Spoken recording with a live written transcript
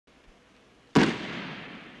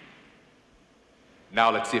Now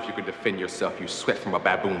let's see if you can defend yourself, you sweat from a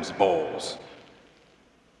baboon's balls.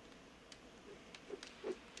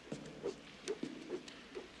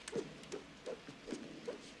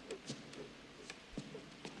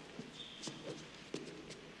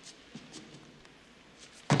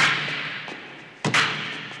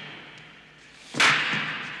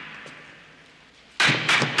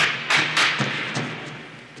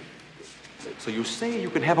 So you say you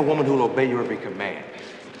can have a woman who'll obey your every command,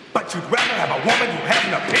 but you'd rather have a woman who has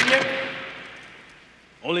an opinion?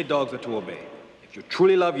 Only dogs are to obey. If you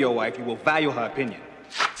truly love your wife, you will value her opinion.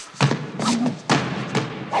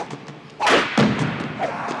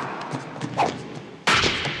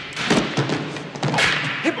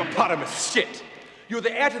 Hippopotamus shit! You're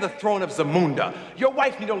the heir to the throne of Zamunda. Your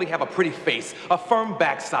wife need only have a pretty face, a firm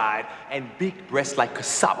backside, and big breasts like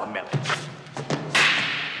cassava melons.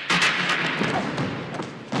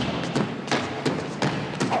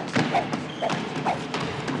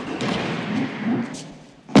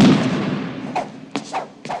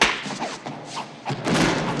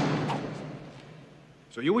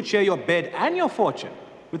 So you would share your bed and your fortune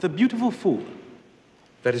with a beautiful fool?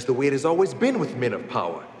 That is the way it has always been with men of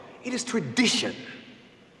power. It is tradition.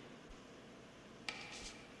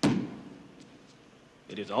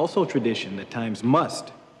 It is also tradition that times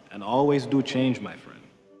must and always do change, my friend.